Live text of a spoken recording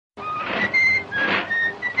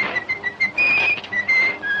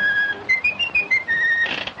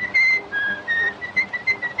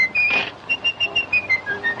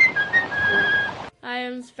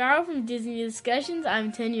Sparrow from Disney Discussions.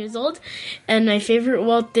 I'm 10 years old, and my favorite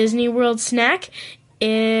Walt Disney World snack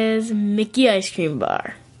is Mickey Ice Cream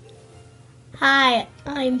Bar. Hi,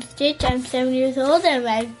 I'm Stitch. I'm 7 years old, and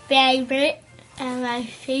my favorite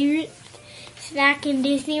snack in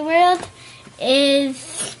Disney World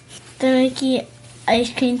is the Mickey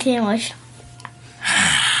Ice Cream Sandwich.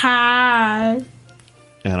 Hi.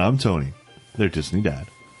 And I'm Tony, their Disney dad.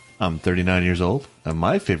 I'm 39 years old, and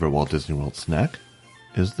my favorite Walt Disney World snack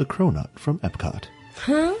is the Cronut from Epcot.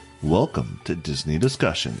 Huh? Welcome to Disney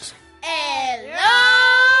Discussions. Aloha!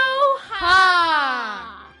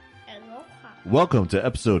 Welcome to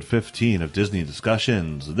episode 15 of Disney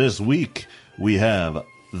Discussions. This week, we have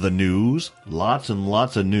the news. Lots and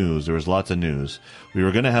lots of news. There was lots of news. We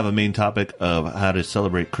were going to have a main topic of how to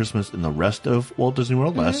celebrate Christmas in the rest of Walt Disney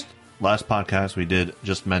World. Last podcast, we did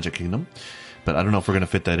just Magic Kingdom. But I don't know if we're going to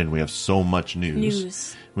fit that in. We have so much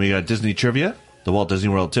news. We got Disney Trivia, the Walt Disney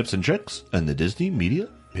World Tips and Tricks, and the Disney Media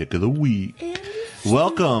Pick of the Week.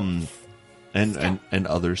 Welcome. And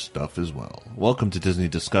other stuff as well. Welcome to Disney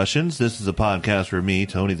Discussions. This is a podcast where me,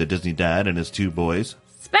 Tony the Disney dad, and his two boys,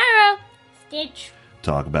 Sparrow. Stitch.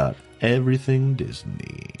 talk about everything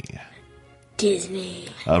Disney. Disney.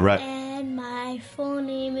 All right. And my full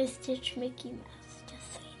name is Stitch Mickey Mouse,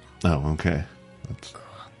 just so you know. Oh, okay. That's,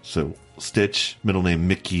 so, Stitch, middle name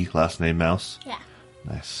Mickey, last name Mouse. Yeah.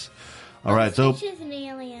 Nice. All right, so Stitch is an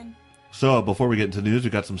alien. before we get into the news, we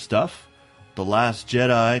got some stuff. The Last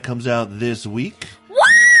Jedi comes out this week.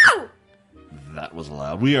 Wow! That was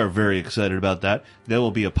loud. We are very excited about that. There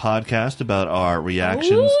will be a podcast about our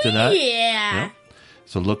reactions to that. Yeah.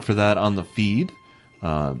 So look for that on the feed.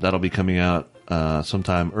 That'll be coming out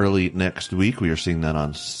sometime early next week. We are seeing that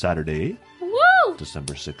on Saturday, Woo!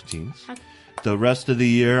 December 16th. The rest of the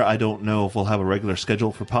year, I don't know if we'll have a regular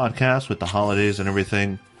schedule for podcasts with the holidays and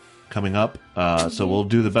everything coming up. So we'll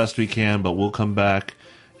do the best we can, but we'll come back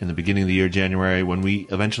in the beginning of the year, January, when we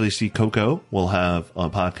eventually see Coco. We'll have a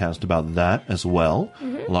podcast about that as well,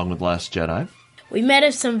 along with Last Jedi. We might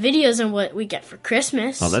have some videos on what we get for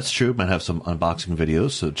Christmas. Oh, that's true. Might have some unboxing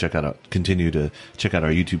videos, so continue to check out our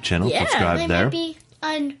YouTube channel. Yeah, subscribe They there. might be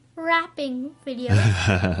unwrapping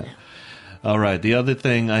videos. All right. The other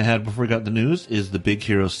thing I had before we got the news is the Big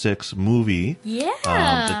Hero 6 movie.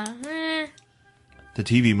 Yeah. The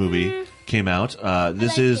TV movie came out.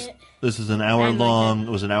 This is an hour like long. It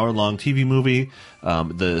was an hour long TV movie.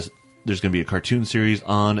 There's going to be a cartoon series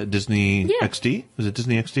on Disney XD. Is it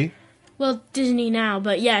Disney XD? Well, Disney now,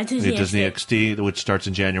 but yeah, Disney. Disney XD, which starts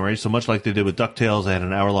in January. So much like they did with DuckTales, they had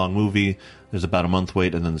an hour long movie. There's about a month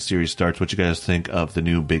wait, and then the series starts. What you guys think of the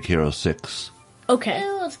new Big Hero 6? Okay.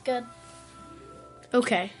 It was good.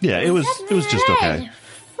 Okay. Yeah, it was just okay.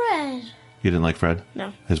 Fred. You didn't like Fred?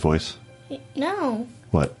 No. His voice? No.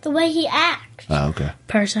 What? The way he acts. Oh, okay.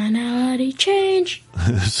 Personality change.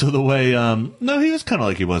 So the way, no, he was kind of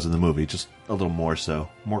like he was in the movie, just a little more so.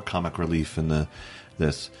 More comic relief in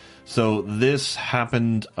this. So this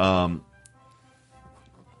happened, right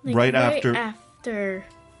after,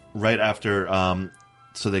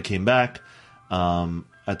 so they came back,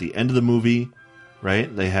 at the end of the movie,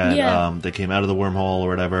 right? They had, they came out of the wormhole or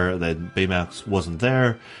whatever, then Baymax wasn't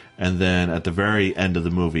there, and then at the very end of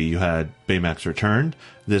the movie, you had Baymax returned.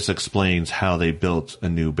 This explains how they built a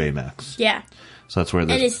new Baymax. Yeah. So that's where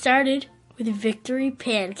And it started with Victory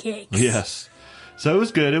Pancakes. Yes. So it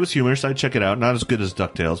was good. It was humorous. I'd check it out. Not as good as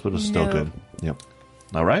DuckTales, but it was still good. Yep.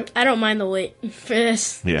 All right? I don't mind the wait for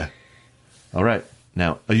this. Yeah. All right.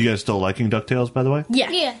 Now, are you guys still liking DuckTales, by the way?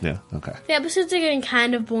 Yeah. Yeah. Okay. The episodes are getting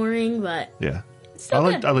kind of boring, but Yeah. still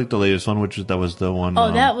good. I liked the latest one, that was the one.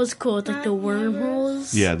 Oh, that was cool. It's like the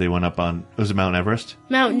wormholes. Yeah, they went up on, was it Mount Everest?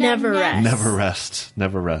 Mount Never Rest. Never rest.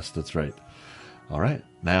 Never rest. That's right. All right.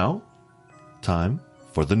 Now, time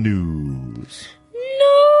for the news.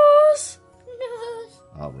 News.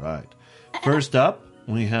 All right. First up,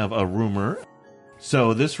 we have a rumor.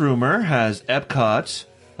 So this rumor has Epcot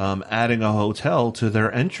adding a hotel to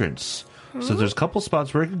their entrance. So there's a couple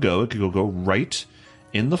spots where it could go. It could go right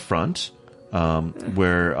in the front,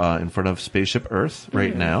 where in front of Spaceship Earth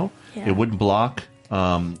right now. Yeah. It wouldn't block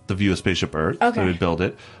the view of Spaceship Earth. Okay. So they would build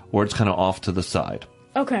it. Or it's kind of off to the side.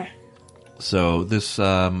 Okay. So this,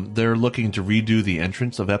 they're looking to redo the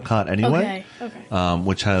entrance of Epcot anyway. Okay.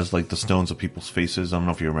 Which has like the stones of people's faces. I don't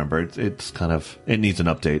know if you remember. It's kind of, it needs an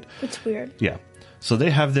update. It's weird. Yeah. So they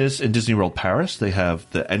have this in Disney World Paris. They have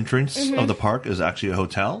the entrance of the park is actually a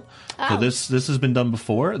hotel. So this has been done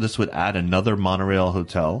before. This would add another monorail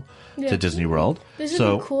hotel to Disney World. This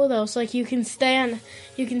would be cool though. So like you can stay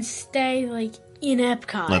like in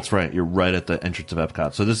Epcot. That's right. You're right at the entrance of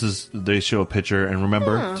Epcot. So they show a picture, and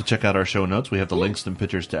remember to check out our show notes. We have the links and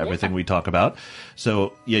pictures to everything we talk about.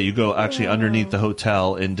 So yeah, you go actually underneath the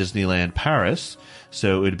hotel in Disneyland Paris.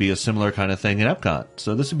 So it would be a similar kind of thing in Epcot.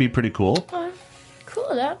 So this would be pretty cool.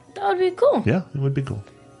 Cool. That would be cool. Yeah, it would be cool.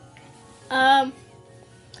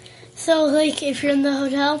 So, like, if you're in the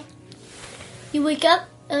hotel, you wake up,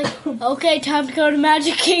 like, okay, time to go to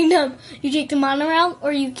Magic Kingdom. You take the monorail,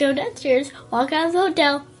 or you go downstairs, walk out of the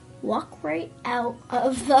hotel, walk right out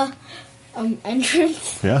of the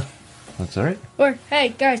entrance. Yeah, that's all right. Or,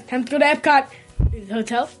 hey, guys, time to go to Epcot. Leave the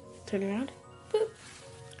hotel, turn around, boop.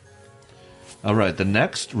 All right, the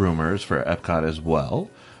next rumor is for Epcot as well.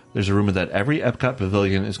 There's a rumor that every Epcot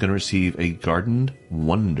pavilion is going to receive a Garden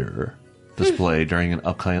Wonder display during an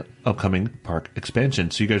upcoming park expansion.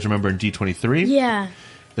 So you guys remember in D23? Yeah.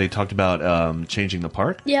 They talked about changing the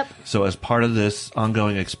park. Yep. So as part of this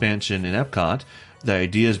ongoing expansion in Epcot, the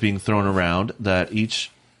idea is being thrown around that each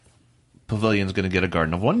pavilion is going to get a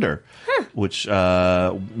Garden of Wonder, which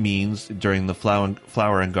means during the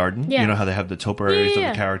flower and garden, you know how they have the topiaries of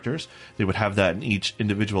the characters? They would have that in each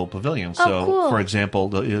individual pavilion. So, cool. for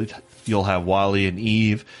example, you'll have Wally and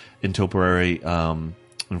Eve in topiary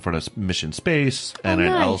in front of Mission Space, and an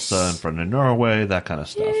Elsa in front of Norway, that kind of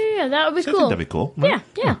stuff. Yeah, that would be So cool. I think that'd be cool. Right?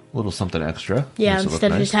 Yeah. A little something extra. Yeah, Makes it look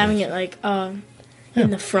instead of nice. just having it, like, in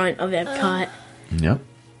the front of Epcot. Yep.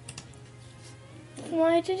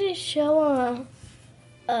 Why did it show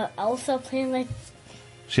Elsa playing, like...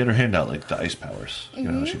 She had her hand out like the ice powers. You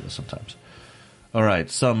know how she does sometimes. All right,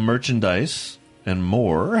 some merchandise and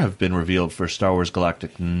more have been revealed for Star Wars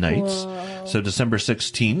Galactic Nights. Whoa. So December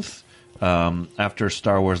 16th, after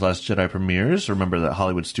Star Wars Last Jedi premieres, remember that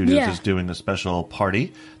Hollywood Studios is doing a special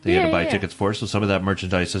party that you had to buy tickets for. So some of that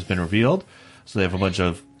merchandise has been revealed. So they have a bunch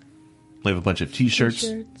of T-shirts,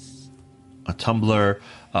 a tumbler,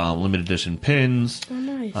 limited edition pins. Oh,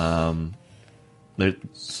 nice.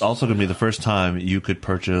 It's also going to be the first time you could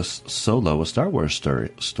purchase Solo, a Star Wars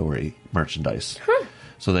story merchandise.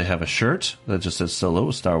 So they have a shirt that just says Solo,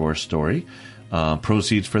 a Star Wars story.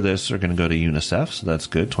 Proceeds for this are going to go to UNICEF, so that's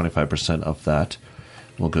good. 25% of that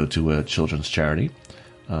will go to a children's charity.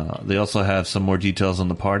 They also have some more details on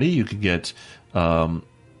the party. You could get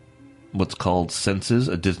what's called Senses,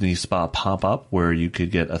 a Disney spa pop-up, where you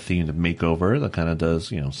could get a themed makeover that kind of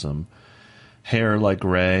does, some hair like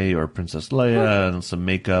Rey or Princess Leia and some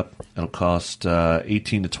makeup. It'll cost $18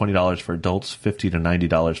 to $20 for adults, $50 to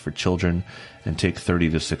 $90 for children, and take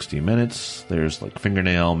 30 to 60 minutes. There's like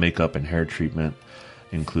fingernail, makeup, and hair treatment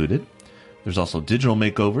included. There's also digital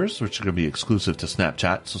makeovers, which are going to be exclusive to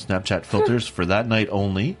Snapchat. So Snapchat filters for that night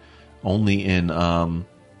only in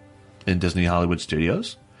Disney Hollywood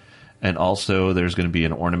Studios. And also there's going to be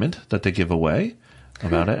an ornament that they give away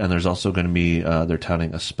about it, and there's also going to be they're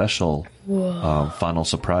touting a special final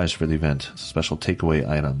surprise for the event, special takeaway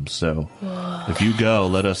item. So if you go,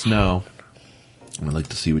 let us know. I'd like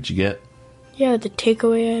to see what you get. Yeah, the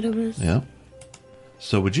takeaway item is. Yeah.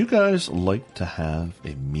 So would you guys like to have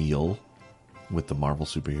a meal with the Marvel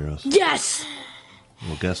superheroes? Yes!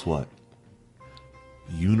 Well, guess what?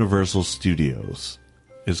 Universal Studios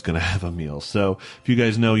is going to have a meal. So, if you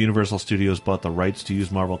guys know, Universal Studios bought the rights to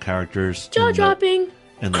use Marvel characters Jaw-dropping!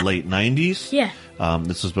 In the late 90s. Yeah.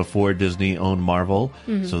 This was before Disney owned Marvel,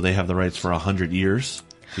 so they have the rights for 100 years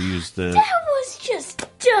to use the... That was just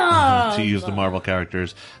dumb! to use the Marvel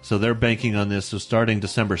characters. So they're banking on this. So starting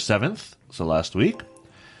December 7th, so last week,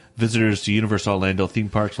 visitors to Universal Orlando theme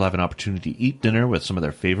parks will have an opportunity to eat dinner with some of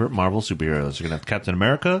their favorite Marvel superheroes. You're going to have Captain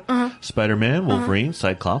America, Spider-Man, Wolverine,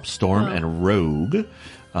 Cyclops, Storm, and Rogue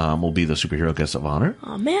will be the superhero guests of honor.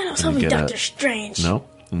 Oh man, I was And you hoping get Doctor Strange. No,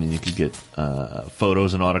 and then you could get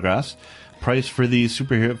photos and autographs. Price for the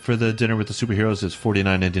dinner with the superheroes is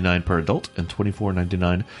 $49.99 per adult and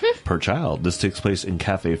 $24.99 per child. This takes place in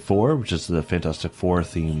Cafe 4, which is the Fantastic Four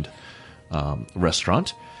themed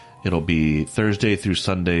restaurant. It'll be Thursday through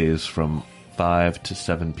Sundays from 5 to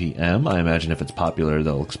 7 p.m. I imagine if it's popular,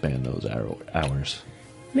 they'll expand those hours.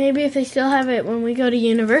 Maybe if they still have it when we go to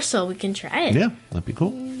Universal, we can try it. Yeah, that'd be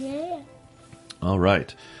cool. Yeah. All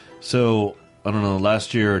right. So, I don't know,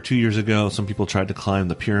 last year or 2 years ago, some people tried to climb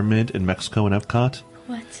the pyramid in Mexico and Epcot.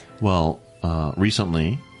 What? Well,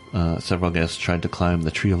 recently, several guests tried to climb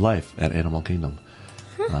the Tree of Life at Animal Kingdom.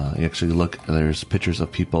 You actually look, there's pictures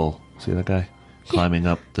of people, see that guy? Climbing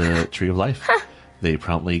up the Tree of Life. They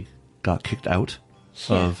promptly got kicked out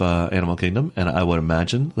of Animal Kingdom, and I would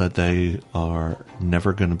imagine that they are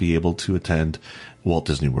never going to be able to attend Walt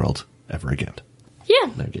Disney World ever again.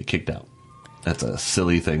 Yeah. They get kicked out. That's a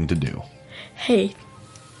silly thing to do. Hey,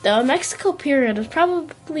 The Mexico period is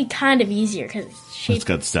probably kind of easier because it's shaped It's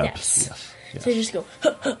got with steps. Yes. So you just go,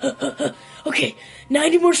 okay,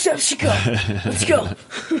 90 more steps to go. Let's go.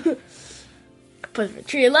 But for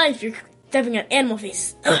Tree of Life, you're stepping on animal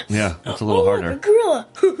faces. Yeah, it's a little A harder. gorilla.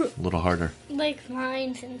 A little harder. Like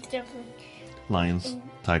lions and stuff. Lions,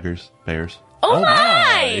 tigers, bears. Oh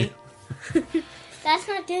my! That's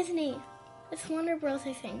not Disney. It's Warner Bros.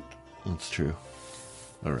 I think. That's true.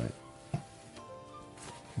 All right.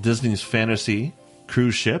 Disney's Fantasy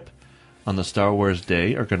cruise ship on the Star Wars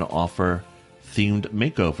Day are going to offer themed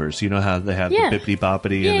makeovers. You know how they have Yeah. the bippity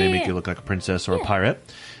boppity and they Yeah, make yeah. you look like a princess or a pirate?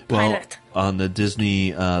 Well, Pirate. on the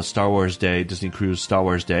Disney Star Wars Day, Disney Cruise Star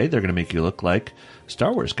Wars Day, they're going to make you look like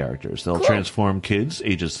Star Wars characters. They'll transform kids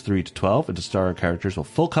ages 3 to 12 into Star Wars characters with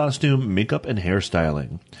full costume, makeup, and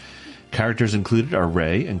hairstyling. Characters included are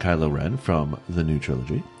Rey and Kylo Ren from the new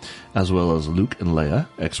trilogy, as well as Luke and Leia,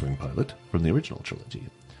 X-Wing pilot, from the original trilogy.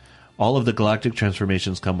 All of the galactic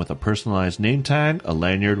transformations come with a personalized name tag, a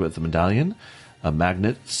lanyard with a medallion, a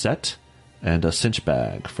magnet set, and a cinch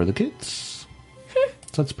bag for the kids.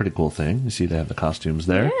 So that's a pretty cool thing. You see they have the costumes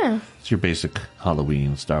there. Yeah. It's your basic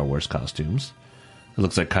Halloween Star Wars costumes. It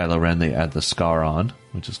looks like Kylo Ren, they add the scar on,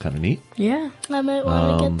 which is kind of neat. Yeah. I might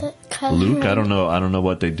want to get that color. Luke, I don't know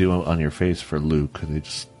what they do on your face for Luke. They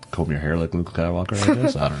just comb your hair like Luke Skywalker, I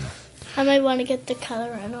guess. I don't know. I might want to get the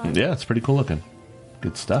color on. Yeah, it's pretty cool looking.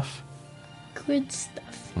 Good stuff. Good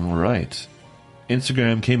stuff. All right.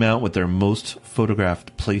 Instagram came out with their most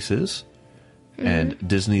photographed places, and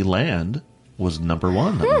Disneyland was number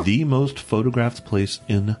one. The most photographed place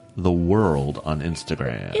in the world on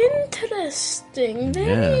Instagram. Interesting. Very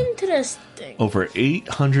Yeah. interesting. Over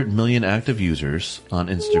 800 million active users on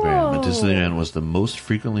Instagram. And Whoa. Disneyland was the most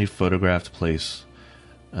frequently photographed place,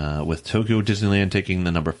 with Tokyo Disneyland taking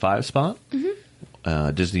the number 5 spot.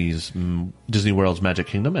 Disney World's Magic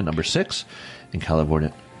Kingdom at number 6, and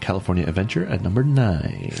California Adventure at number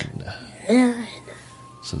 9.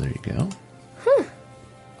 So there you go.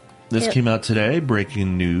 This came out today,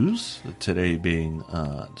 breaking news, today being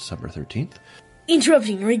December 13th.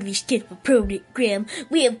 Interrupting regularly scheduled program,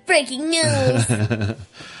 we have breaking news.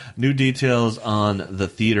 New details on the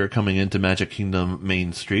theater coming into Magic Kingdom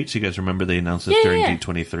Main Street. So you guys remember they announced this during yeah.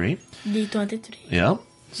 D23. D23. Yeah.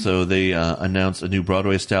 So they announced a new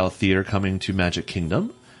Broadway-style theater coming to Magic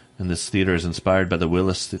Kingdom. And this theater is inspired by the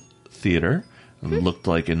Willis Theater. And looked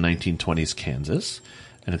like in 1920s Kansas.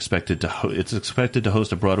 And it's expected to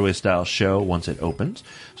host a Broadway-style show once it opens.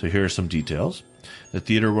 So here are some details. The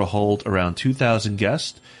theater will hold around 2,000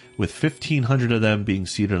 guests, with 1,500 of them being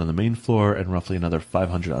seated on the main floor and roughly another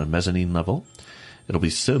 500 on the mezzanine level. It'll be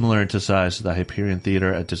similar into size to the Hyperion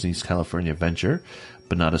Theater at Disney's California Adventure,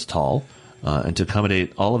 but not as tall. And to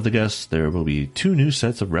accommodate all of the guests, there will be 2 new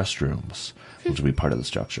sets of restrooms, which will be part of the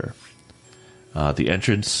structure. The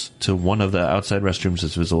entrance to one of the outside restrooms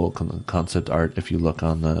is visible concept art. If you look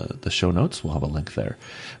on the show notes, we'll have a link there.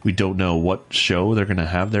 We don't know what show they're going to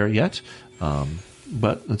have there yet,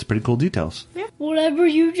 but it's pretty cool details. Whatever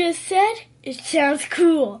you just said, it sounds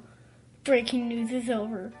cool. Breaking news is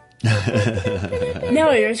over.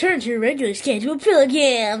 Now we return to your regular scheduled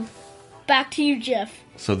program. Back to you, Jeff.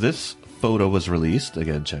 So this photo was released.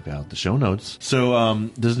 Again, check out the show notes. So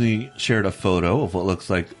Disney shared a photo of what looks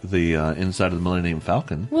like the inside of the Millennium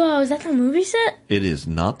Falcon. Whoa, is that the movie set? It is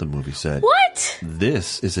not the movie set. What?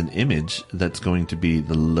 This is an image that's going to be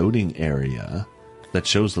the loading area that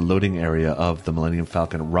shows the loading area of the Millennium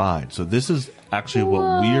Falcon ride. So this is actually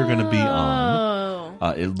what we are going to be on.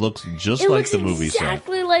 It looks just like the movie set.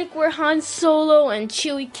 Exactly like where Han Solo and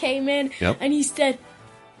Chewie came in, Yep. and he said,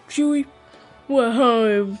 "Chewie, we're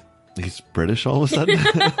home." He's British all of a sudden.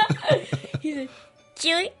 He said,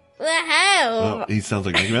 "Chewie, we're home." Oh, he sounds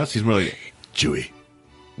like Mickey Mouse. He's more like, Chewie,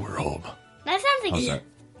 we're home. That sounds like How's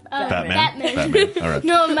that? Batman. Batman. All right.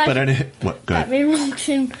 No, But what? Go ahead. Batman walks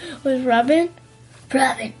in with Robin.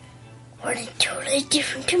 Robin, we're in a totally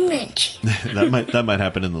different dimension. that might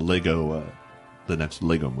happen in the the next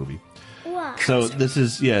Lego movie. Wow. So this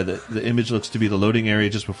is the image looks to be the loading area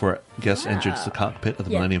just before guests entered the cockpit of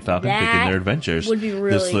the Millennium Falcon, begin that their adventures. would be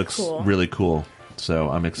really This looks cool. really cool. So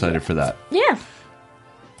I'm excited for that. Yeah.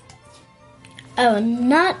 I would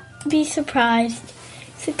not be surprised.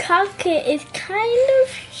 The cockpit is kind of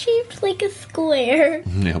shaped like a square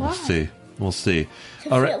Yeah, we'll see. We'll see. to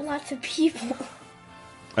All fit right. lots of people.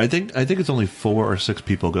 I think it's only 4 or 6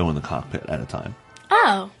 people go in the cockpit at a time.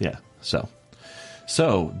 Oh. Yeah.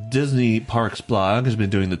 So Disney Parks blog has been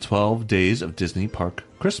doing the 12 days of Disney Park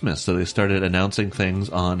Christmas. So they started announcing things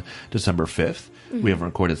on December 5th. We haven't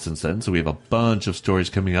recorded since then, so we have a bunch of stories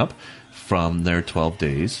coming up from their 12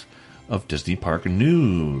 days. of Disney Park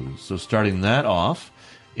news. So starting that off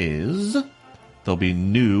is there'll be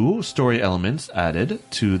new story elements added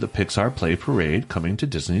to the Pixar Play Parade coming to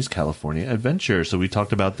Disney's California Adventure. So we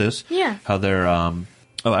talked about this. Yeah. How they're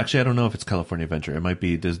oh, actually, I don't know if it's California Adventure. It might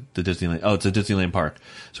be the Disneyland. Oh, it's a Disneyland park.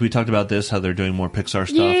 So we talked about this, how they're doing more Pixar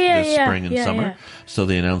stuff this spring and summer. Yeah. So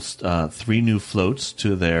they announced 3 new floats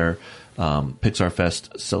to their Pixar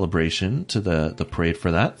Fest celebration, to the parade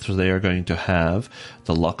for that. So they are going to have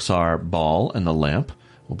the Luxor Ball and the Lamp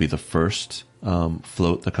will be the first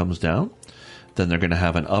float that comes down. Then they're going to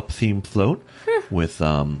have an up-themed float with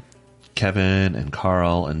Kevin and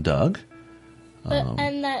Carl and Doug.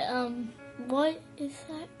 And that, what is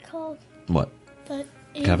that called? What? The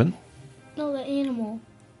Kevin? No, the animal.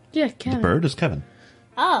 Yeah, Kevin. The bird is Kevin.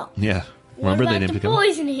 Oh. Yeah. What Remember about they named the Kevin?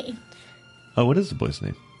 boy's name? Oh, what is the boy's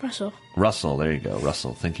name? Russell. Russell. There you go.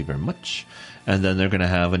 Russell. Thank you very much. And then they're going to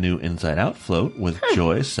have a new Inside Out float with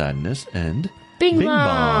Joy, Sadness, and Bing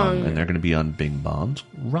Bong. And they're going to be on Bing Bong's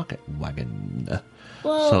Rocket Wagon.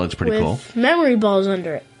 Well, So it's pretty cool. Memory balls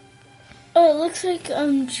under it. Oh, it looks like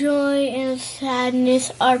Joy and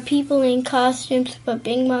Sadness are people in costumes, but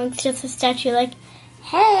Bing Bong's just a statue like,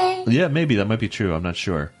 hey. Yeah, maybe. That might be true. I'm not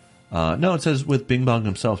sure. No, it says with Bing Bong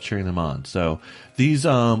himself cheering them on. So these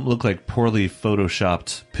look like poorly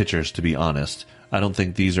photoshopped pictures, to be honest. I don't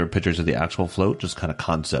think these are pictures of the actual float, just kind of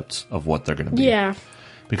concepts of what they're going to be. Yeah.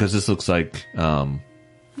 Because this looks like...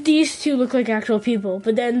 These two look like actual people,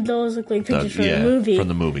 but then those look like pictures from the movie. From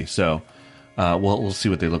the movie. So we'll see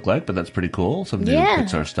what they look like, but that's pretty cool. Some new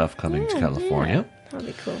Pixar stuff coming to California. Yeah. That'd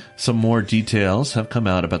be cool. Some more details have come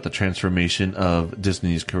out about the transformation of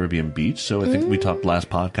Disney's Caribbean Beach. So I think we talked last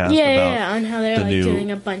podcast about on how they're the new... doing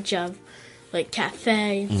a bunch of like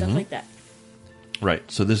cafe and stuff like that. Right.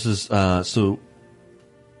 So this is so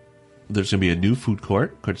there's going to be a new food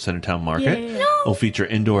court called Centertown Market. Yeah. It'll feature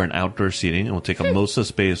indoor and outdoor seating, and will take up most of the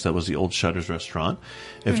space that was the old Shutters restaurant.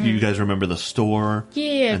 If you guys remember the store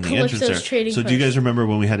and the entrance there. Trading So do you guys remember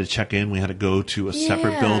when we had to check in, we had to go to a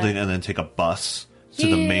separate building and then take a bus to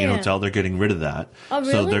the main hotel? They're getting rid of that. Oh,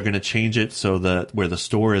 really? So they're going to change it so that where the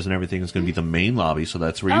store is and everything is going to be the main lobby, so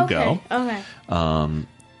that's where you go. Okay.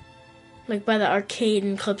 Like by the arcade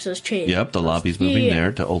and Calypso's Trading. Yep, the lobby's moving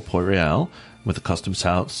there to Old Port Royale, with the customs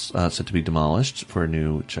house set to be demolished for a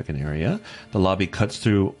new check-in area. The lobby cuts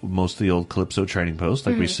through most of the old Calypso Trading Post,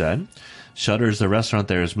 like we said. Shutters, the restaurant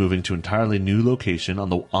there, is moving to an entirely new location on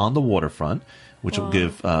the waterfront, which will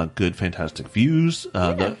give good, fantastic views.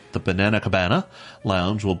 The Banana Cabana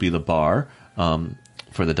Lounge will be the bar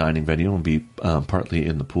for the dining venue and be partly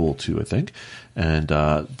in the pool, too, I think. And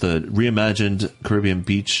the reimagined Caribbean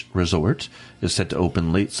Beach Resort is set to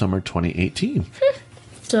open late summer 2018.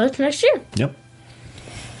 So that's next year. Yep.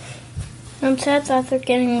 I'm sad that they're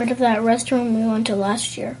getting rid of that restaurant we went to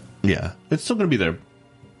last year. Yeah. It's still going to be there.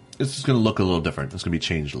 It's just going to look a little different. It's going to be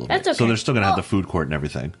changed a little bit. That's So okay. they're still going to have the food court and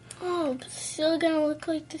everything. Oh, but it's still gonna look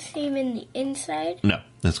like the same in the inside? No,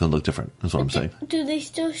 it's going to look different. That's what I'm saying. Do they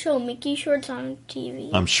still show Mickey shorts on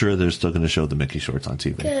TV? I'm sure they're still going to show the Mickey shorts on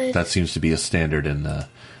TV. Good. That seems to be a standard in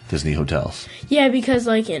Disney hotels. Yeah, because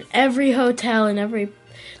like in every hotel and in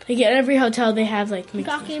every hotel they have like I'm Mickey.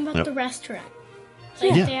 talking about Yep. the restaurant.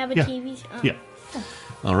 Like Yeah, they have a yeah. TV. Oh. Yeah.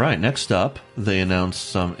 All right, next up, they announced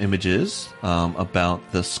some images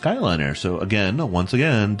about the Skyliner. So once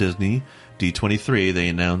again, Disney D23, they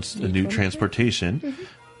announced a new transportation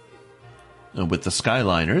with the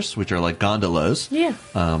Skyliners, which are like gondolas Yeah.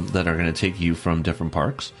 that are going to take you from different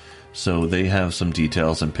parks. So they have some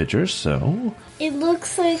details and pictures. So It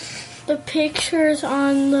looks like the pictures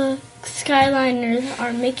on the Skyliners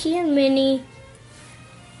are Mickey and Minnie,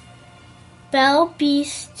 Belle,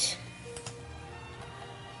 Beast.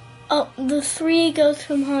 Oh, the 3 goes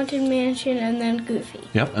from Haunted Mansion and then Goofy.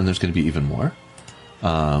 yep, and there's going to be even more.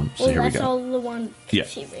 So here we that's go. all the one you Yeah.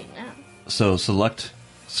 see right now. So select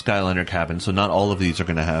Skyliner cabins. So not all of these are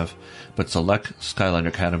going to have, but select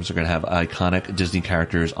Skyliner cabins are going to have iconic Disney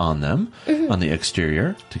characters on them on the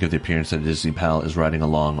exterior to give the appearance that a Disney pal is riding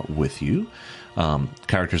along with you.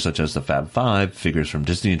 Characters such as the Fab Five, figures from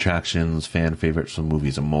Disney attractions, fan favorites from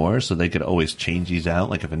movies, and more. So they could always change these out.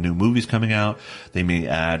 Like if a new movie's coming out, they may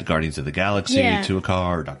add Guardians of the Galaxy to a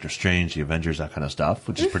car, or Doctor Strange, the Avengers, that kind of stuff,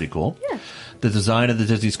 which is pretty cool. Yeah. The design of the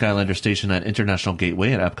Disney Skyliner station at International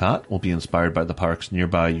Gateway at Epcot will be inspired by the park's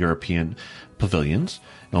nearby European pavilions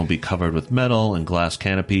and will be covered with metal and glass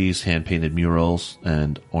canopies, hand-painted murals,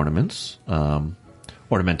 and ornaments.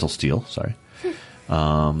 Ornamental steel, sorry.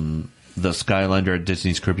 The Skylander at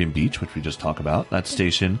Disney's Caribbean Beach, which we just talked about. That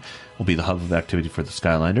station will be the hub of activity for the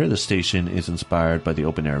Skylander. The station is inspired by the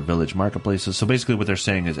open-air village marketplaces. So basically what they're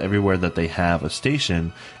saying is everywhere that they have a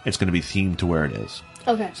station, it's going to be themed to where it is.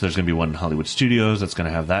 Okay. So there's going to be one in Hollywood Studios that's going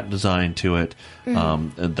to have that design to it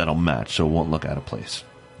that'll match, so it won't look out of place.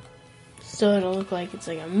 So it'll look like it's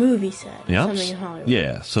like a movie set. Yeah. Something in Hollywood.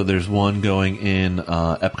 Yeah. So there's one going in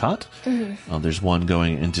Epcot. There's one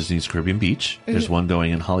going in Disney's Caribbean Beach. There's one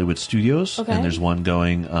going in Hollywood Studios. Okay. And there's one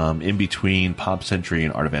going in between Pop Century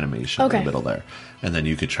and Art of Animation in Okay. the middle there. And then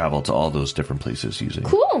you could travel to all those different places using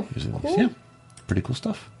Cool. these. Cool. Yeah. Pretty cool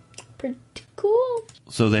stuff. Pretty cool.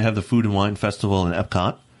 So they have the Food and Wine Festival in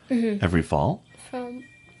Epcot every fall.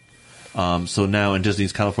 So now in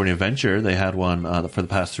Disney's California Adventure, they had one for the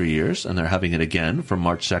past 3 years, and they're having it again from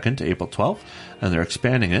March 2nd to April 12th, and they're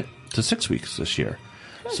expanding it to 6 weeks this year.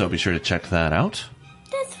 So be sure to check that out.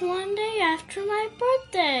 That's one day after my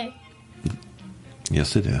birthday.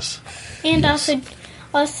 Yes, it is. And Yes.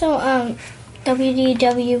 also,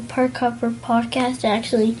 WDW Park Cover Podcast.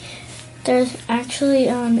 There's actually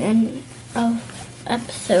an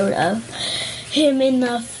episode of him in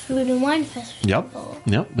the Food and Wine Festival.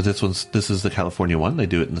 Yep. But this is the California one. They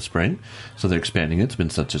do it in the spring, so they're expanding it. It's been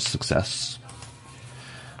such a success.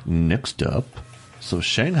 Next up, so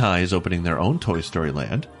Shanghai is opening their own Toy Story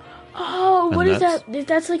Land. Oh, what And is that?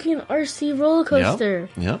 That's like an RC roller coaster.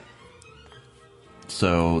 Yep.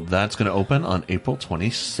 So that's going to open on April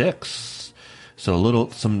 26th. So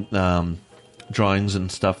some drawings and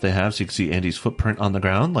stuff they have, so you can see Andy's footprint on the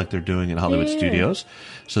ground like they're doing in Hollywood Studios.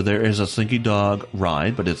 So there is a Slinky Dog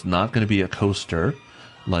ride, but it's not going to be a coaster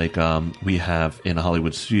like we have in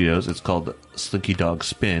Hollywood Studios. It's called Slinky Dog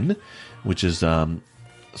Spin, which is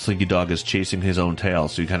Slinky Dog is chasing his own tail,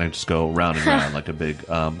 so you kind of just go round and round like a big,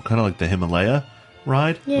 kind of like the Himalaya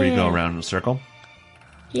ride, where you go around in a circle.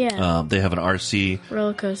 Yeah. They have an RC.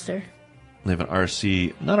 Roller coaster. They have an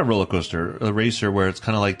RC, not a roller coaster, a racer where it's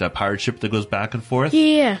kind of like that pirate ship that goes back and forth.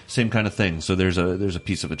 Yeah. Same kind of thing. So there's a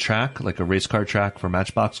piece of a track, like a race car track for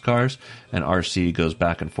Matchbox cars, and RC goes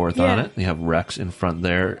back and forth on it. You have Rex in front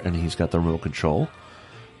there, and he's got the remote control.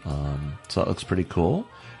 So that looks pretty cool.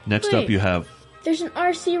 Next up, you have There's an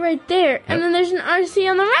RC right there, and then there's an RC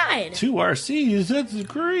on the ride. 2 RCs. That's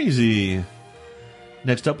crazy.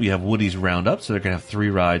 Next up, we have Woody's Roundup. So they're going to have 3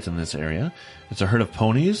 rides in this area. It's a herd of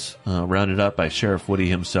ponies, rounded up by Sheriff Woody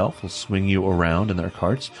himself. Will swing you around in their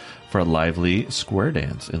carts for a lively square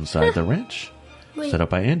dance inside the ranch. Wait. Set up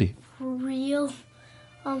by Andy. Real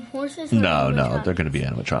horses? Or No, animatronics? they're going to be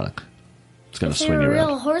animatronic. It's going to If they swing were you real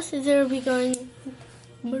around. horses, they would be going.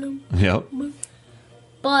 Boom. Yep.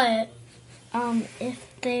 But if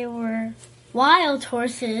they were wild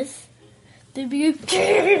horses, they'd be.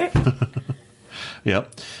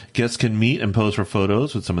 Yep. Guests can meet and pose for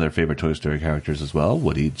photos with some of their favorite Toy Story characters as well.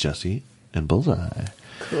 Woody, Jessie, and Bullseye.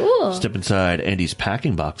 Cool. Step inside Andy's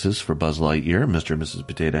packing boxes for Buzz Lightyear, Mr. and Mrs.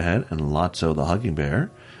 Potato Head, and Lotso the Hugging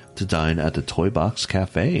Bear to dine at the Toy Box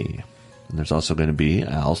Cafe. And there's also going to be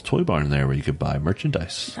Al's Toy Barn there where you could buy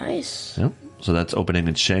merchandise. Nice. Yep. So that's opening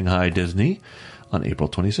in Shanghai Disney on April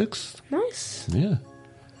 26th. Nice. Yeah.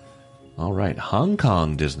 All right. Hong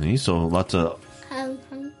Kong Disney. So lots of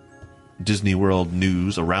Disney World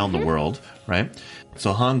news around the world, right?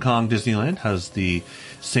 So Hong Kong Disneyland has the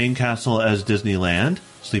same castle as Disneyland,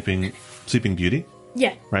 Sleeping Beauty,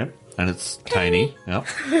 Yeah. right? And it's tiny. Yep.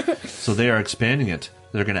 So they are expanding it.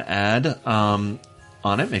 They're going to add on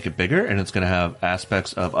it, make it bigger, and it's going to have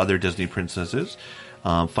aspects of other Disney princesses.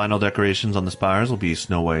 Final decorations on the spires will be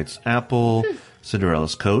Snow White's apple,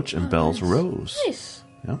 Cinderella's coach, and Belle's rose. Nice.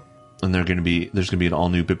 Yep. And there's going to be an all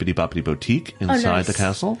new Bippity Boppity boutique inside nice. the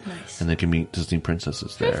castle, Nice. and they can meet Disney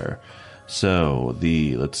princesses there. So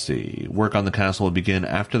let's see, work on the castle will begin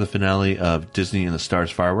after the finale of Disney and the Stars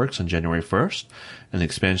fireworks on January 1st, and the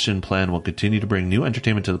expansion plan will continue to bring new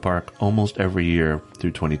entertainment to the park almost every year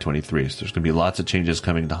through 2023. So there's going to be lots of changes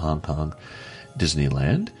coming to Hong Kong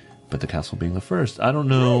Disneyland, but the castle being the first. I don't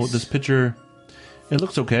know, this picture, it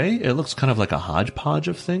looks okay. It looks kind of like a hodgepodge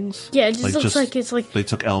of things. Yeah, it just looks like it's like they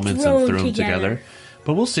took elements thrown and threw them together. together.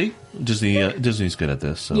 But we'll see. Disney's good at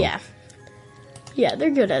this. So. Yeah. Yeah,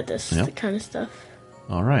 they're good at this Yep. kind of stuff.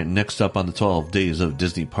 All right. Next up on the 12 Days of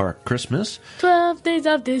Disney Park Christmas, 12 Days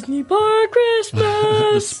of Disney Park the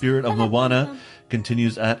Christmas. Spirit of Moana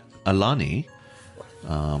continues at Aulani,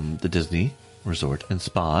 the Disney Resort and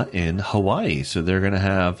Spa in Hawaii. So they're going to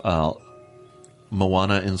have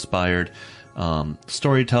Moana-inspired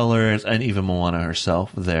storytellers and even Moana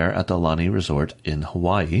herself there at the Aulani Resort in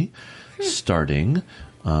Hawaii, starting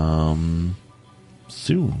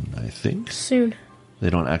soon, I think. Soon. They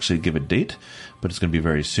don't actually give a date, but it's going to be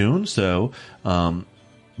very soon. So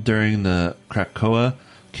during the Krakoa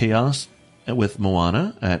chaos with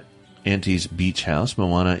Moana at Auntie's beach house,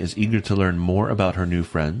 Moana is eager to learn more about her new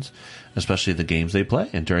friends, especially the games they play.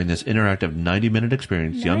 And during this interactive 90-minute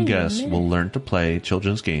experience, young guests will learn to play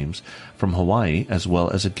children's games from Hawaii, as well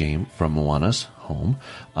as a game from Moana's home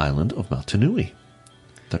island of Motunui.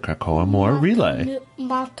 The Krakoa Moa Relay.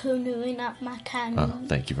 Motunui, not Matanui. Oh,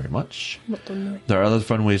 thank you very much. There are other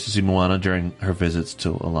fun ways to see Moana during her visits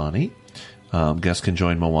to Aulani. Guests can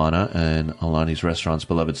join Moana and Aulani's restaurant's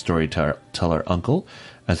beloved storyteller uncle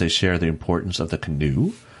as they share the importance of the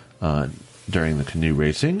canoe. During the canoe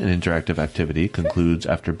racing, an interactive activity concludes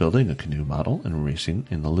after building a canoe model and racing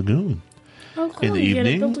in the lagoon. Oh, cool. In the You gotta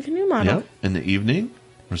evening, build a canoe model. yeah, in the evening,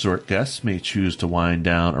 resort guests may choose to wind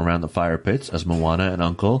down around the fire pits as Moana and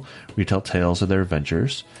Uncle retell tales of their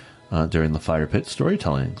adventures during the fire pit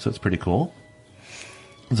storytelling. So it's pretty cool.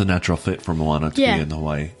 It's a natural fit for Moana to be in the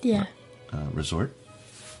Hawaii resort.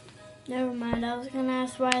 Never mind, I was going to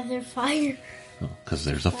ask why is there fire? Because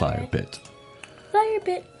there's a fire pit. Fire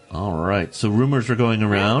pit. All right. So rumors were going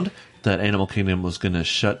around that Animal Kingdom was going to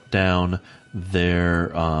shut down their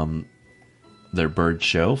bird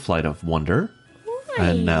show, Flight of Wonder.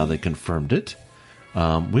 And now they confirmed it.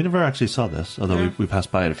 We never actually saw this, although we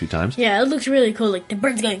passed by it a few times. Yeah, it looks really cool. Like the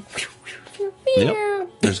birds going. Yep.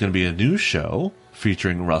 There's going to be a new show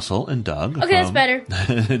featuring Russell and Doug. Okay, that's better.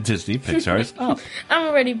 Disney Pixar's Up.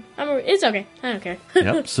 It's okay. I don't care.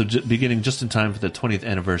 Yep. So beginning just in time for the 20th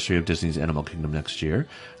anniversary of Disney's Animal Kingdom next year,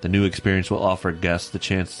 the new experience will offer guests the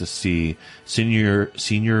chance to see senior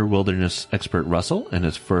wilderness expert Russell and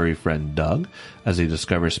his furry friend Doug as they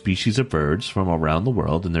discover species of birds from around the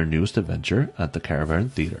world in their newest adventure at the Caravan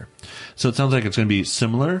Theater. So it sounds like it's going to be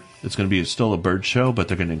similar. It's going to be still a bird show, but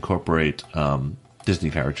they're going to incorporate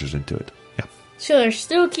Disney characters into it. Yeah. So they're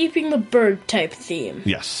still keeping the bird type theme.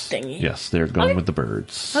 Yes. Thingy. Yes, they're going with the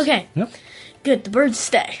birds. Okay. Yep. Good. The birds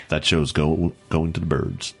stay. That show's going to the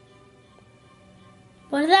birds.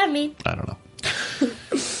 What does that mean? I don't know.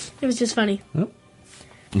 It was just funny. Yep.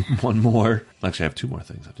 One more. Actually, I have two more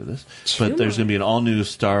things after this. But there's going to be an all-new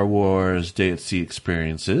Star Wars Day at Sea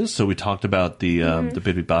experiences. So we talked about the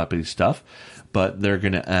Bibbidi Bobbidi stuff, but they're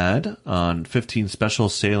going to add on 15 special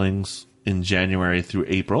sailings in January through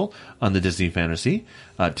April on the Disney Fantasy.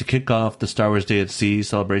 To kick off the Star Wars Day at Sea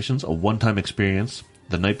celebrations, a one-time experience.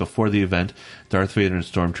 The night before the event, Darth Vader and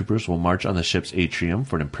Stormtroopers will march on the ship's atrium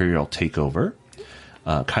for an Imperial takeover.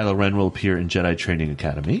 Kylo Ren will appear in Jedi Training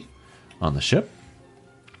Academy on the ship.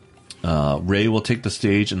 Rey will take the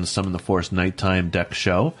stage in the Summon the Force nighttime deck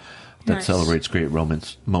show that celebrates great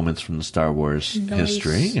moments from the Star Wars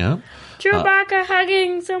history. Yeah. Chewbacca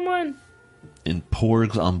hugging someone. In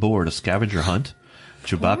Porgs on Board, a scavenger hunt.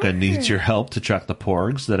 Chewbacca needs your help to track the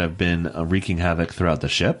Porgs that have been wreaking havoc throughout the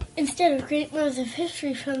ship. Instead of great moments of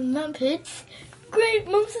history from the Muppets, great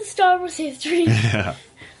moments of Star Wars history. Yeah,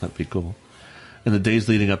 that'd be cool. In the days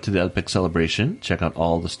leading up to the epic celebration, check out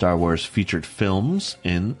all the Star Wars featured films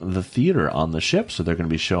in the theater on the ship. So they're going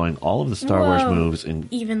to be showing all of the Star Wars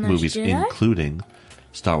movies, including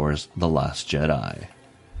Star Wars The Last Jedi.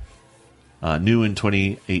 New in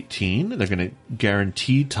 2018, they're going to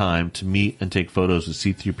guarantee time to meet and take photos with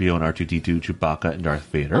C-3PO and R2-D2, Chewbacca, and Darth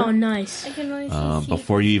Vader. Oh, nice.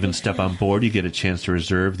 Before you even step on board, you get a chance to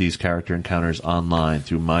reserve these character encounters online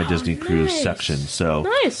through My Disney Cruise section.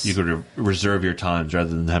 So you could reserve your times rather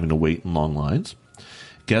than having to wait in long lines.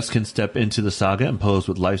 Guests can step into the saga and pose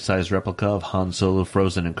with life-size replica of Han Solo,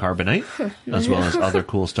 Frozen, and Carbonite, as well as other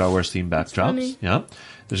cool Star Wars-themed backdrops. Yeah.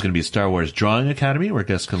 There's going to be a Star Wars Drawing Academy where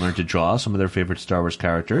guests can learn to draw some of their favorite Star Wars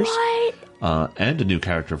characters. What? And a new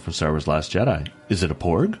character from Star Wars Last Jedi. Is it a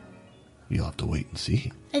Porg? You'll have to wait and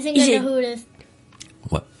see. I think I know who it is.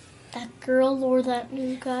 What? That girl or that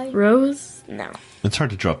new guy? Rose? No. It's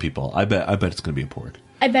hard to draw people. I bet it's going to be a Porg.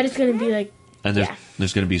 I bet it's going to be like... And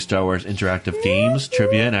there's going to be Star Wars interactive games,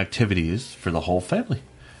 trivia, and activities for the whole family.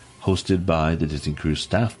 Hosted by the Disney Cruise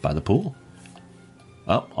staff by the pool.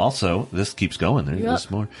 Oh, also, this keeps going.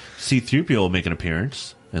 There's more. C-3PO will make an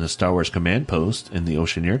appearance in the Star Wars Command Post in the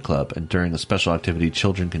Oceaneer Club, and during a special activity,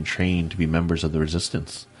 children can train to be members of the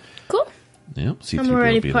Resistance. Cool. Yep, C-3PO I'm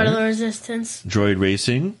already will be part there. of the Resistance. Droid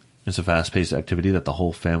Racing is a fast-paced activity that the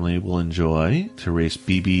whole family will enjoy to race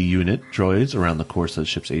BB unit droids around the course of the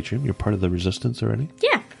ship's atrium. You're part of the Resistance already?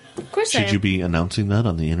 Yeah, of course I am. Should you be announcing that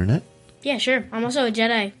on the internet? Yeah, sure. I'm also a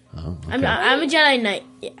Jedi. Oh, okay. I'm a Jedi Knight.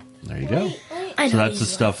 Yeah. There you go. So that's the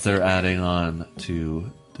stuff they're adding on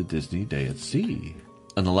to the Disney Day at Sea.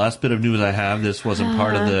 And the last bit of news I have, this wasn't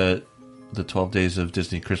part of the the 12 Days of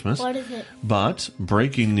Disney Christmas. What is it? But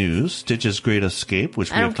breaking news: Stitch's Great Escape,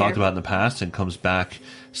 which we I have don't talked care. about in the past and comes back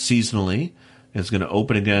seasonally, is going to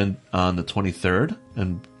open again on the 23rd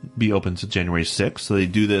and be open to January 6th. So they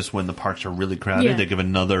do this when the parks are really crowded. Yeah. They give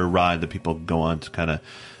another ride that people go on to kind of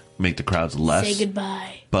make the crowds less. Say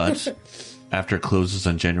goodbye. But after it closes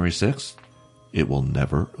on January 6th, it will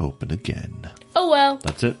never open again. Oh well.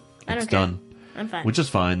 That's it. I It's don't care. done. I'm fine. Which is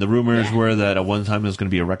fine. The rumors were that at one time it was going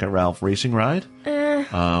to be a Wreck-It Ralph racing ride. That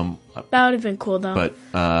would have been cool though.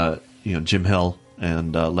 But, Jim Hill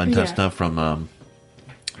and Len Yeah. Testa from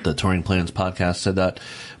the Touring Plans podcast said that.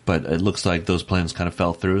 But it looks like those plans kind of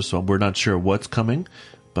fell through, so we're not sure what's coming.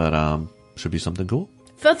 But should be something cool.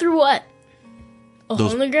 Fell through what? A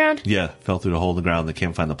Those- hole in the ground? Yeah, fell through the hole in the ground. They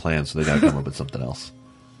can't find the plan, so they got to come up with something else.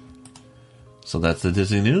 So that's the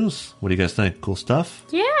Disney news. What do you guys think? Cool stuff?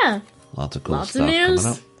 Yeah. Lots of cool Lots stuff of news.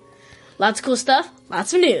 coming up. Lots of cool stuff.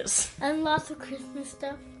 Lots of news. And lots of Christmas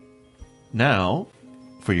stuff. Now,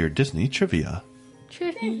 for your Disney trivia.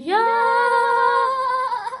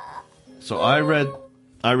 So I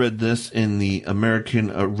read this in the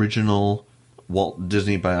American Original Walt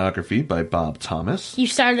Disney Biography by Bob Thomas, You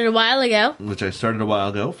started a while ago. which I started a while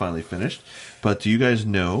ago, finally finished. But do you guys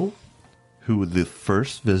know who the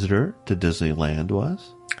first visitor to Disneyland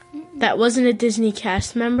was? That wasn't a Disney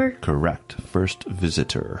cast member. Correct. First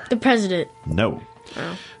visitor. The president. No.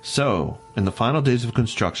 So, in the final days of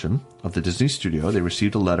construction of the Disney studio, they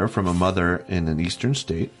received a letter from a mother in an eastern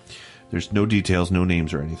state. There's no details, no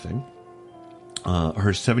names or anything.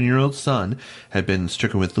 Her 7-year-old son had been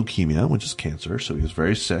stricken with leukemia, which is cancer, so he was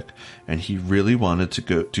very sick, and he really wanted to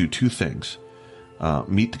go do two things.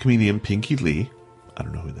 Meet the comedian Pinky Lee. I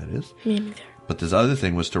don't know who that is. Me neither. But this other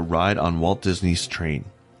thing was to ride on Walt Disney's train.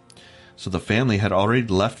 So the family had already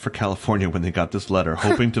left for California when they got this letter,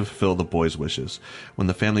 hoping to fulfill the boys' wishes. When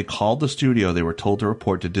the family called the studio, they were told to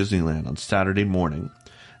report to Disneyland on Saturday morning.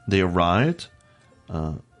 They arrived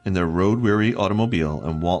in their road-weary automobile,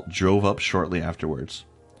 and Walt drove up shortly afterwards.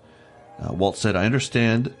 Walt said, "I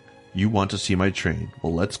understand you want to see my train.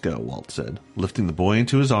 Well, let's go," Walt said, lifting the boy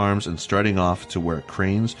into his arms and striding off to where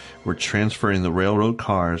cranes were transferring the railroad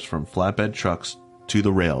cars from flatbed trucks to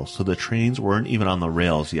the rails. So the trains weren't even on the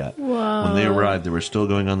rails yet. Whoa. When they arrived, they were still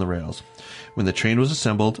going on the rails. When the train was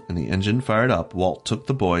assembled and the engine fired up, Walt took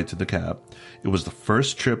the boy to the cab. It was the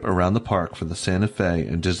first trip around the park for the Santa Fe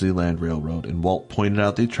and Disneyland Railroad, and Walt pointed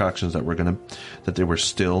out the attractions that they were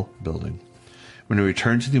still building. When he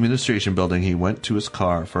returned to the administration building, he went to his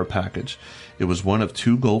car for a package. It was one of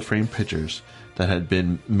 2 gold-framed pictures that had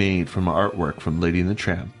been made from artwork from Lady and the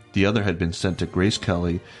Tramp. The other had been sent to Grace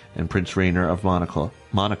Kelly and Prince Rainier of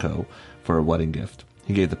Monaco for a wedding gift.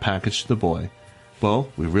 He gave the package to the boy. "Well,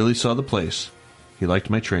 we really saw the place. He liked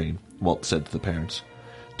my train," Walt said to the parents.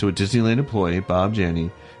 To a Disneyland employee, Bob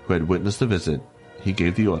Janney, who had witnessed the visit, he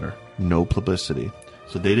gave the order. No publicity.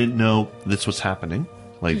 So they didn't know this was happening.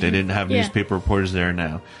 Like, they didn't have Yeah. newspaper reporters there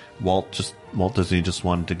now. Walt Disney just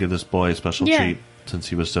wanted to give this boy a special Yeah. treat since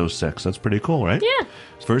he was so sick. So that's pretty cool, right? Yeah.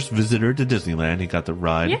 First visitor to Disneyland. He got to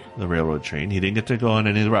ride Yeah. the railroad train. He didn't get to go on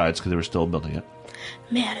any of the rides because they were still building it.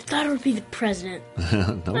 Man, I thought it would be the president.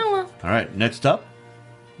 Nope. Oh, well. All right, next up,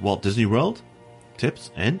 Walt Disney World,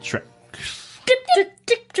 tips and tricks. Tick, tick,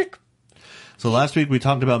 tick, tick. So last week we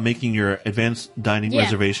talked about making your advanced dining Yeah.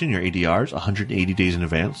 reservation, your ADRs, 180 days in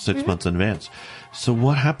advance, 6 months in advance. So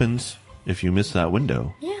what happens if you miss that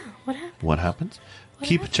window? Yeah, what happened? What happens?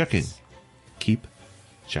 Keep checking. Keep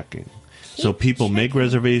checking. So people make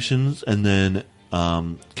reservations and then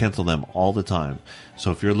cancel them all the time.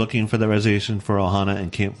 So if you're looking for the reservation for Ohana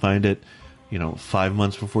and can't find it, 5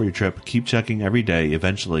 months before your trip, keep checking every day.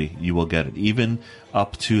 Eventually, you will get it. Even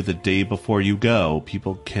up to the day before you go,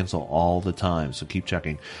 people cancel all the time. So keep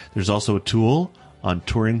checking. There's also a tool on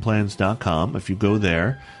touringplans.com. If you go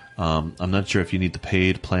there, I'm not sure if you need the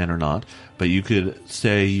paid plan or not, but you could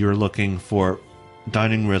say you're looking for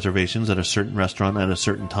dining reservations at a certain restaurant at a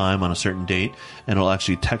certain time on a certain date, and it'll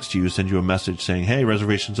actually text you, send you a message saying, "Hey,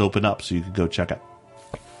 reservations open up," so you can go check it.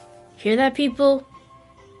 Hear that, people?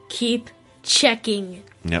 Keep checking.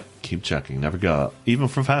 Yep, keep checking. Never go out. Even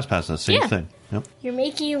for FastPass, the same Yeah. thing. Yep. You're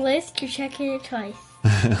making a list, you're checking it twice.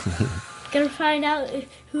 Gonna find out if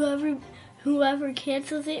whoever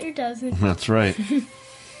cancels it or doesn't. That's right.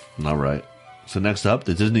 All right. So next up,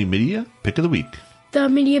 the Disney Media Pick of the Week. The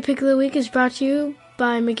media pick of the week is brought to you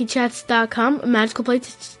by MickeyChats.com, a magical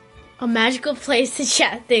place to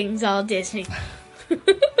chat things all Disney.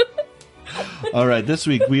 All right, this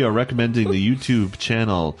week we are recommending the YouTube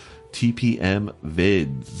channel TPM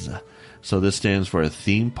Vids. So this stands for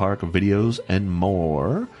Theme Park Videos and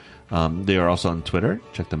More. They are also on Twitter.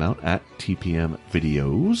 Check them out at TPM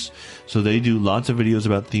Videos. So they do lots of videos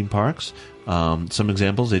about theme parks. Some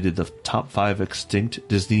examples, they did the top 5 extinct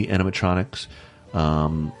Disney animatronics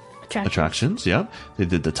attractions. Yeah. They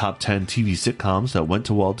did the top 10 TV sitcoms that went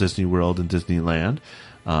to Walt Disney World and Disneyland.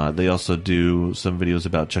 They also do some videos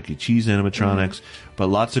about Chuck E. Cheese animatronics, but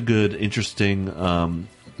lots of good, interesting,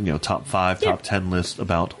 top 5, top 10 lists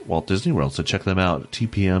about Walt Disney World. So check them out,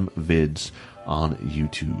 TPM Vids on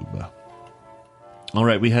YouTube. All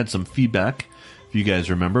right, we had some feedback. If you guys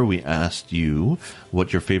remember, we asked you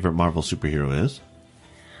what your favorite Marvel superhero is.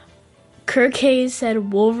 Kirk Hayes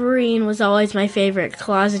said Wolverine was always my favorite.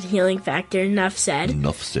 Closet healing factor. Enough said.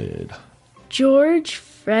 Enough said. George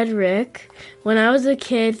Frederick. When I was a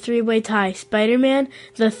kid, three-way tie. Spider-Man,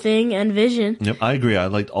 The Thing, and Vision. Yep, I agree. I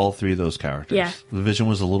liked all 3 of those characters. Yeah. The Vision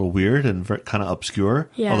was a little weird and kind of obscure.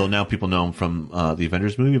 Yeah. Although now people know him from the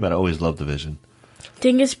Avengers movie, but I always loved the Vision.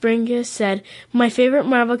 Dingus Bringus said, my favorite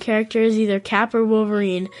Marvel character is either Cap or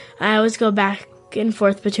Wolverine. I always go back and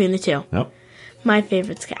forth between the two. Yep. My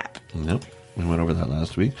favorite's Cap. Yep. We went over that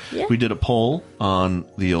last week. Yeah. We did a poll on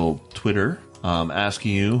the old Twitter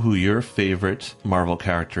asking you who your favorite Marvel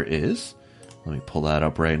character is. Let me pull that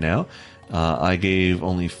up right now. I gave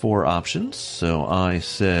only 4 options. So I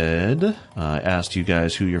said, I asked you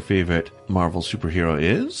guys who your favorite Marvel superhero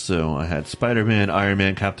is. So I had Spider-Man, Iron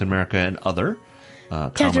Man, Captain America, and other.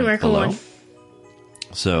 Captain America below. won.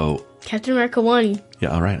 So. Captain America won.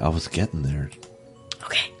 Yeah, all right. I was getting there.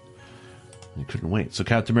 Okay. You couldn't wait. So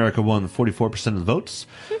Captain America won 44% of the votes.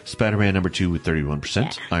 Spider-Man number 2 with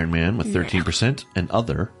 31%. Iron Man with 13%. And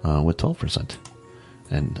other with 12%.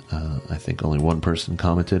 And I think only one person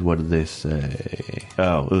commented. What did they say?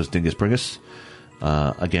 Oh, it was Dingus Bringus.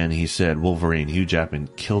 Again, he said Wolverine. Hugh Jackman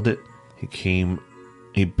killed it.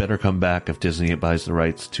 He better come back if Disney buys the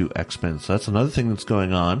rights to X-Men. So that's another thing that's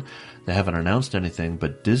going on. They haven't announced anything,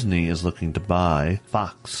 but Disney is looking to buy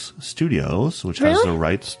Fox Studios, which has the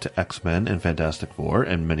rights to X-Men and Fantastic Four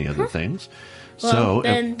and many other things. Well, so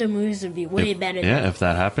then the movies would be way better. Yeah, if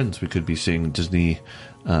that happens, we could be seeing Disney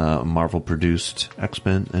Marvel-produced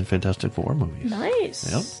X-Men and Fantastic Four movies.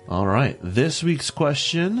 Nice. Yep. All right. This week's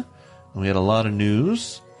question, we had a lot of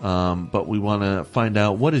news, but we want to find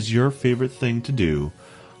out, what is your favorite thing to do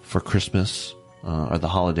for Christmas or the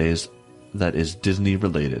holidays that is Disney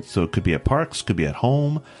related? So it could be at parks, could be at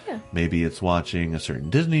home. Yeah. Maybe it's watching a certain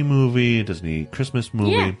Disney movie, Disney Christmas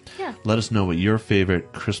movie. Yeah. Let us know what your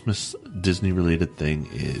favorite Christmas Disney related thing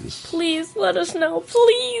is. Please let us know,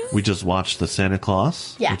 please. We just watched The Santa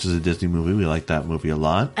Claus, which is a Disney movie. We like that movie a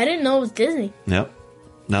lot. I didn't know it was Disney. Yep.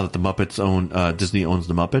 Now that the Muppets Disney owns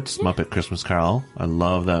the Muppets, Muppet Christmas Carol. I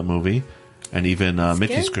love that movie. And even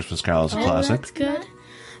Mickey's good. Christmas Carol is a classic. That's good.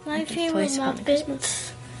 My favorite Twice on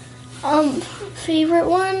Muppets. Favorite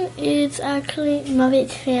one is actually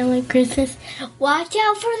Muppets Family Christmas. Watch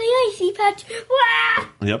out for the icy patch. Wah!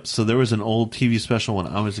 Yep. So there was an old TV special when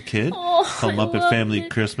I was a kid called I Muppet loved Family it.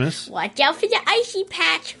 Christmas. Watch out for the icy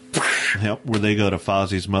patch. Yep. Where they go to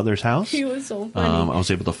Fozzie's mother's house. He was so funny. I was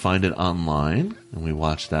able to find it online, and we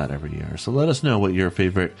watch that every year. So let us know what your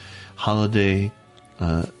favorite holiday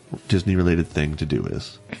Disney-related thing to do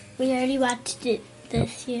is. We already watched it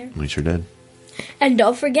this year. We sure did. And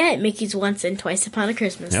don't forget Mickey's Once and Twice Upon a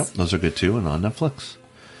Christmas. Yep, those are good too, and on Netflix.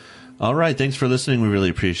 All right, thanks for listening. We really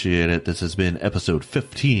appreciate it. This has been episode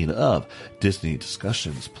 15 of Disney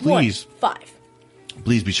Discussions. Please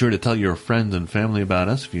be sure to tell your friends and family about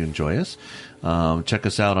us if you enjoy us. Check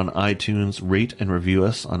us out on iTunes. Rate and review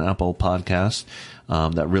us on Apple Podcasts.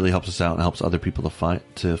 That really helps us out and helps other people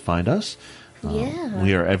to find us.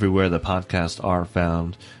 We are everywhere the podcasts are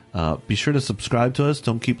found. Be sure to subscribe to us.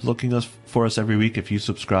 Don't keep looking for us every week. If you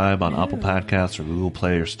subscribe on Apple Podcasts or Google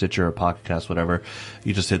Play or Stitcher or Pocket Cast, whatever,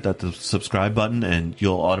 you just hit that subscribe button and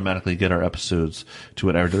you'll automatically get our episodes to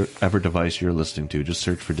whatever device you're listening to. Just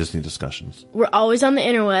search for Disney Discussions. We're always on the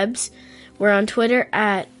interwebs. We're on Twitter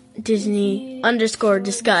at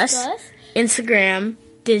Disney_discuss. Instagram,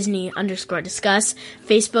 Disney_discuss.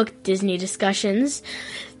 Facebook, Disney Discussions.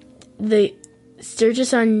 Search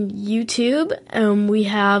us on YouTube. We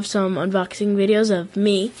have some unboxing videos of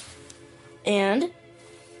me and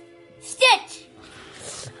Stitch!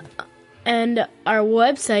 And our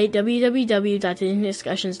website,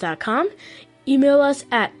 www.disneydiscussions.com. Email us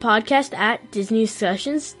at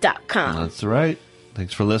podcast@disneydiscussions.com. That's right.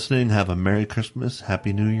 Thanks for listening. Have a Merry Christmas.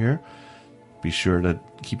 Happy New Year. Be sure to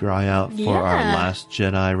keep your eye out for our Last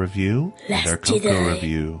Jedi review and our Coco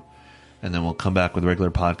review. And then we'll come back with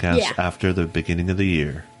regular podcasts after the beginning of the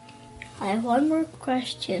year. I have one more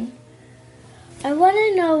question. I want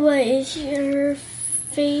to know, what is your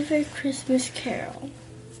favorite Christmas carol?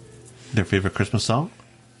 Their favorite Christmas song?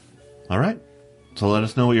 All right. So let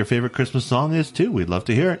us know what your favorite Christmas song is, too. We'd love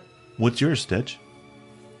to hear it. What's yours, Stitch?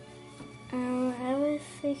 I was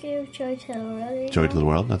thinking of Joy to the World. Joy to the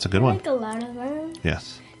World. That's a good I one. like a lot of them.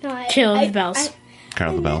 Yes. No, Carol of the Bells.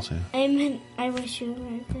 Carol of the Bells, yeah. I wish you a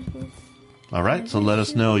Merry Christmas. All right. So let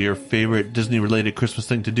us know your favorite Disney-related Christmas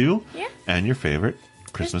thing to do. Yeah. And your favorite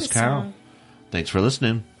Christmas carol. song. Thanks for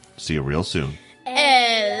listening. See you real soon.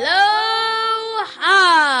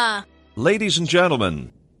 Aloha! Ladies and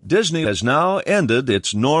gentlemen, Disney has now ended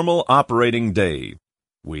its normal operating day.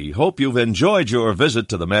 We hope you've enjoyed your visit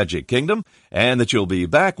to the Magic Kingdom and that you'll be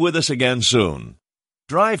back with us again soon.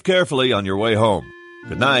 Drive carefully on your way home.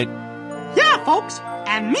 Good night. Yeah, folks,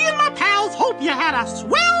 and me and my pals hope you had a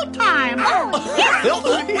swell time.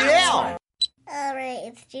 Yeah. All right,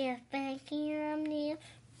 it's Jeff back here. I'm Jeff.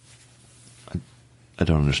 I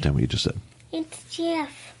don't understand what you just said. It's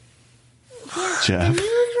Jeff. Jeff. The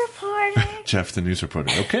news reporter. Jeff, the news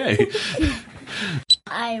reporter. Okay.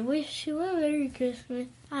 I wish you a Merry Christmas.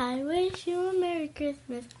 I wish you a Merry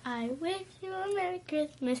Christmas. I wish you a Merry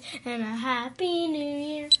Christmas and a Happy New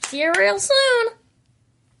Year. See you real soon!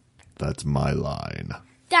 That's my line.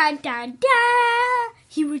 Dun dun dun!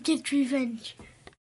 He would get revenge.